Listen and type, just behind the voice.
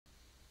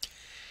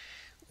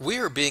We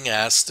are being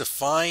asked to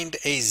find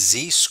a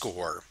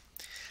z-score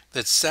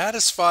that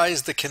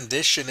satisfies the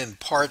condition in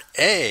part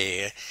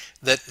A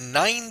that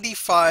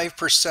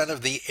 95%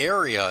 of the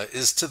area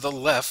is to the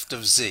left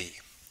of z.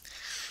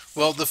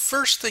 Well, the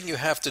first thing you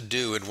have to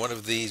do in one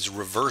of these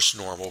reverse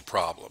normal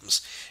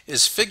problems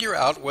is figure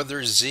out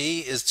whether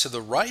z is to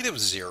the right of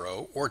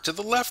 0 or to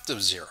the left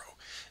of 0,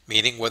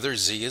 meaning whether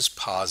z is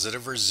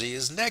positive or z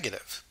is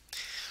negative.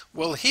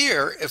 Well,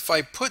 here, if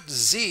I put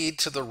z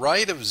to the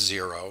right of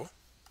 0,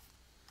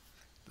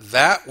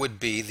 that would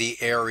be the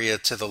area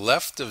to the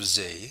left of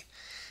z,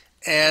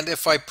 and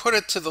if I put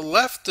it to the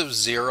left of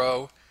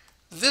 0,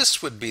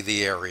 this would be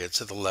the area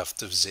to the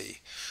left of z.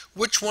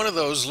 Which one of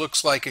those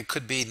looks like it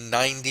could be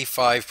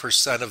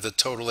 95% of the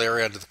total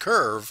area under the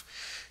curve?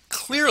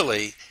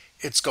 Clearly,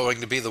 it's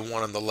going to be the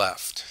one on the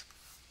left.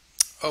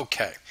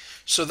 Okay,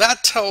 so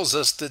that tells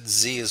us that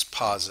z is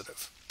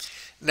positive.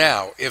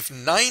 Now, if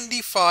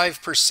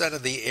 95%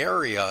 of the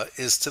area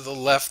is to the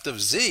left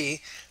of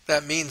z,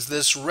 that means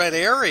this red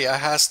area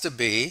has to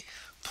be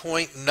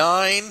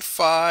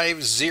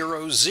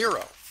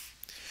 0.9500.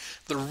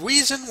 The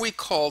reason we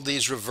call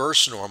these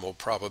reverse normal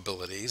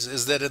probabilities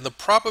is that in the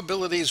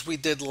probabilities we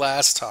did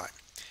last time,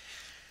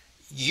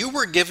 you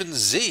were given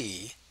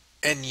z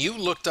and you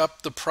looked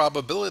up the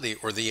probability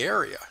or the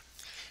area.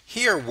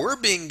 Here we're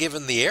being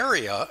given the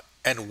area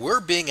and we're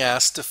being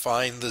asked to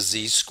find the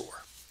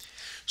z-score.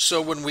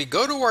 So when we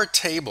go to our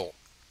table,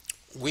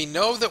 we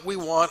know that we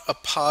want a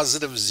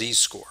positive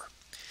z-score.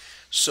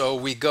 So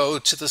we go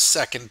to the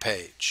second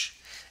page.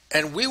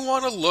 And we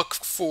want to look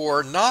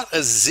for not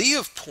a z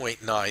of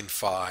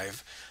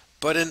 0.95,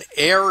 but an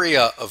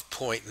area of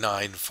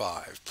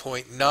 0.95,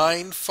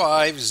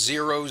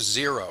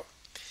 0.9500.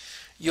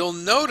 You'll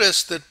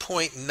notice that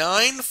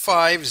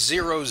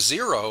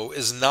 0.9500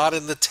 is not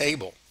in the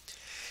table.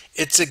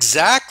 It's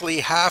exactly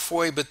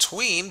halfway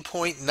between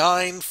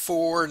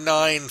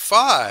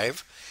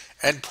 0.9495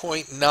 and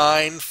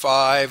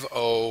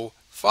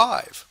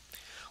 0.9505.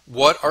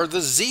 What are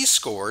the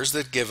z-scores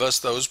that give us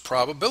those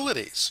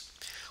probabilities?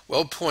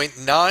 Well,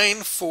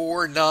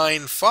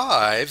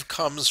 0.9495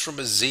 comes from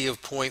a z of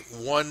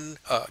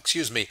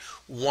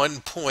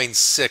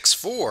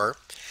 1.64,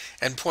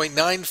 and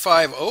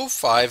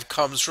 0.9505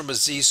 comes from a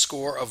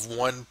z-score of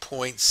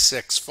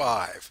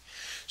 1.65.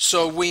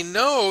 So we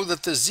know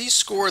that the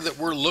z-score that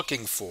we're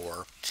looking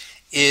for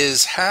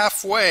is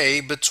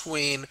halfway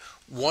between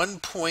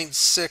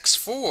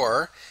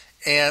 1.64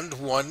 and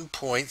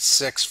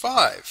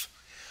 1.65.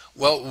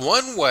 Well,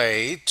 one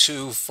way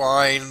to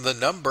find the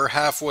number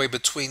halfway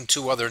between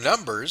two other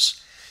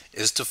numbers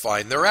is to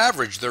find their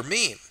average, their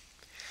mean.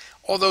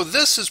 Although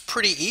this is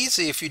pretty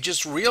easy if you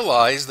just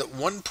realize that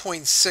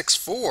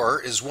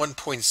 1.64 is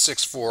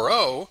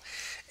 1.640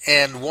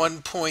 and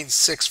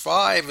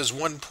 1.65 is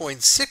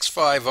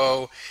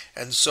 1.650,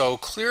 and so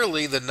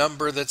clearly the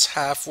number that's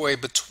halfway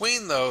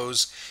between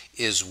those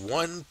is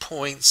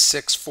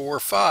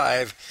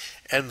 1.645,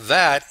 and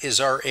that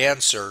is our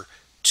answer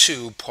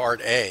to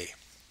part A.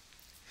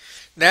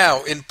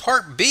 Now, in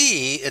part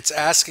B, it's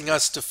asking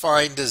us to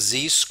find a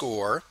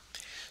z-score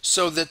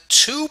so that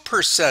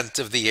 2%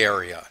 of the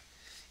area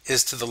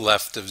is to the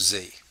left of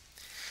z.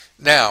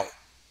 Now,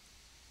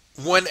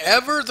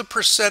 whenever the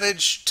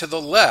percentage to the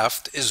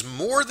left is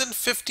more than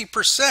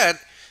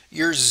 50%,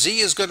 your z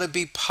is going to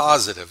be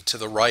positive to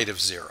the right of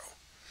 0.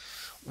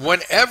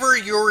 Whenever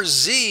your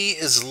z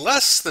is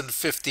less than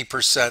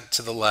 50%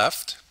 to the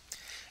left,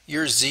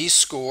 your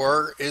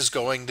z-score is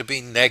going to be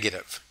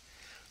negative.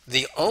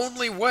 The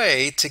only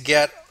way to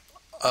get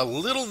a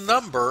little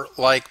number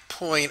like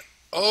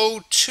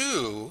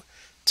 0.02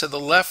 to the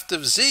left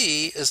of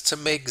z is to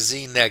make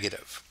z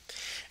negative.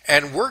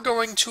 And we're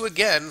going to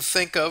again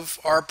think of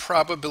our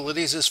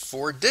probabilities as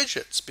 4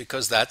 digits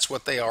because that's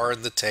what they are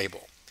in the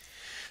table.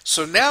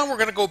 So now we're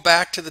going to go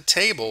back to the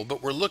table,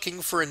 but we're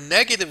looking for a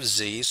negative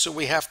z, so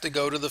we have to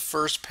go to the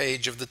first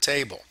page of the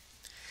table.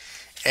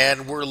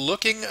 And we're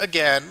looking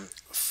again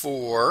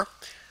for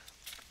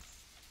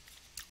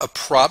a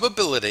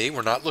probability.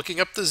 We're not looking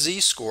up the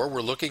z-score,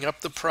 we're looking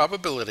up the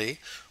probability.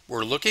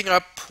 We're looking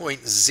up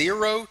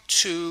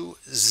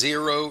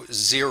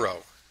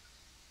 0.0200.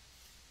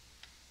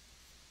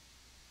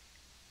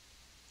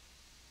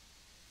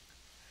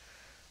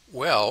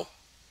 Well,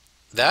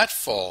 that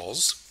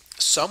falls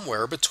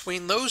somewhere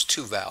between those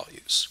two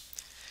values.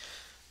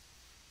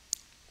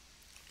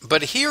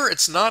 But here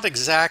it's not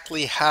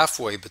exactly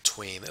halfway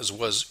between,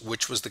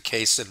 which was the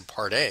case in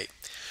part A.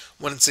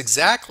 When it's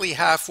exactly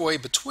halfway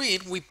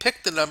between, we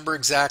pick the number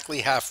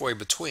exactly halfway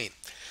between.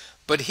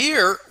 But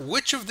here,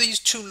 which of these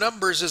two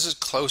numbers is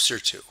it closer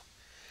to?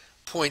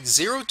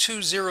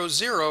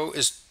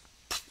 0.0200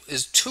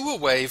 is 2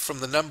 away from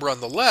the number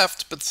on the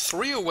left, but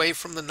 3 away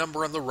from the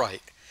number on the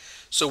right.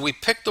 So we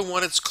pick the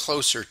one it's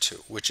closer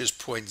to, which is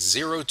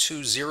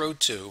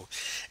 0.0202,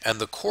 and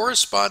the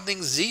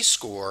corresponding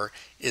z-score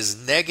is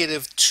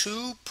negative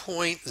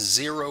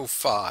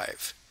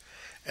 2.05,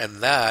 and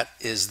that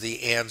is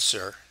the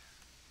answer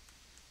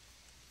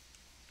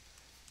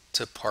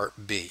to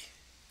part B.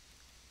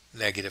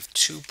 negative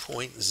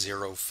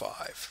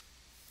 2.05.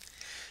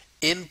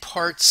 In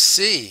part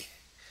C,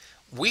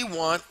 we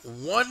want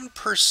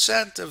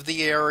 1% of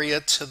the area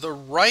to the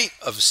right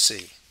of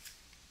C.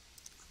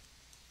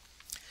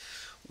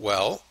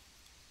 Well,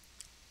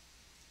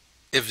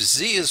 if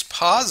Z is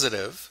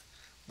positive,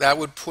 that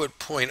would put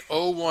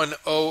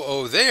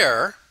 0.0100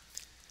 there,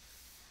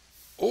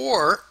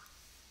 or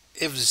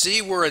if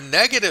Z were a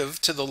negative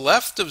to the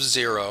left of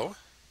 0,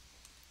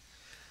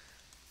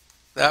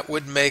 that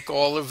would make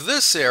all of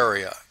this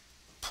area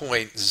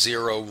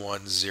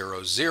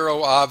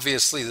 0.0100.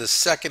 Obviously, the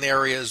second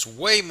area is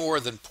way more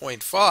than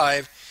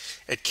 0.5.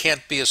 It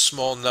can't be a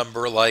small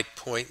number like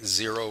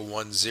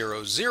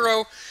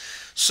 0.0100.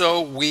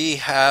 So we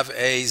have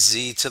a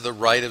Z to the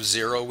right of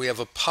 0. We have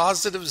a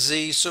positive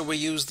Z, so we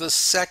use the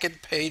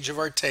second page of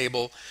our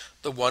table,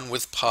 the one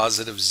with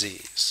positive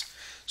Z's.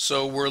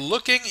 So we're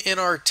looking in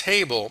our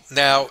table.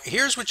 Now,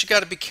 here's what you got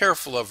to be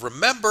careful of.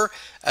 Remember,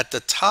 at the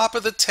top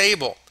of the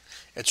table,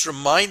 it's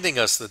reminding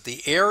us that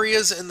the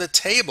areas in the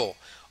table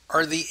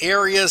are the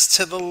areas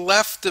to the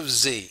left of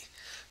Z.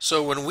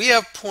 So when we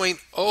have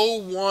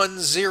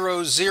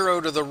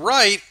 0.0100 to the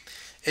right,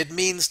 it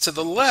means to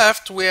the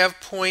left we have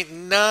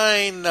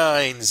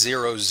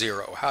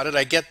 0.9900. How did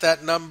I get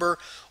that number?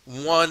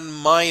 1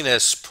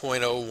 minus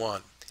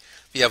 0.01.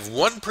 If you have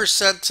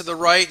 1% to the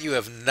right, you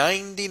have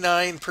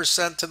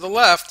 99% to the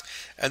left,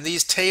 and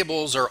these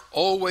tables are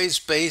always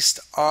based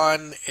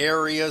on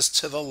areas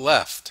to the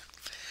left.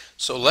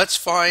 So let's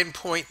find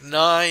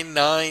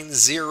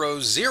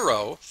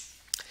 0.9900,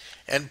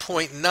 and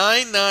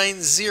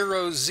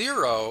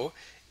 0.9900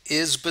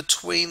 is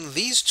between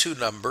these two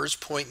numbers,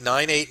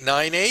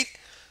 0.9898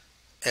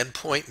 and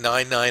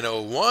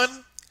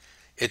 0.9901.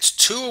 It's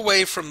 2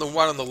 away from the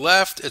one on the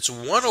left, it's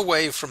 1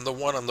 away from the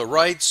one on the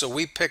right, so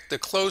we pick the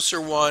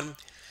closer one.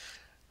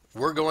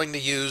 We're going to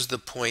use the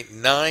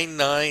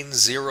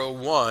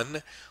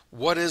 0.9901.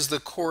 What is the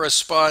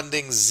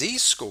corresponding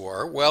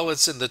z-score? Well,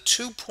 it's in the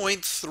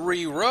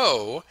 2.3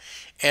 row,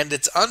 and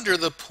it's under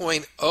the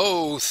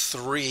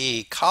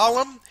 0.03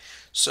 column.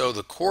 So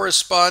the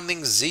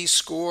corresponding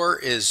z-score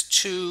is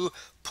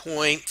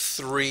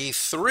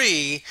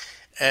 2.33,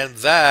 and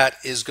that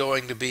is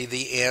going to be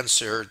the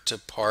answer to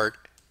part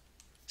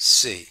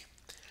C.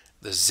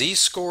 The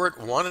z-score it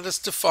wanted us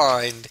to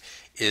find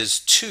is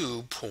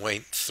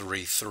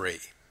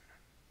 2.33.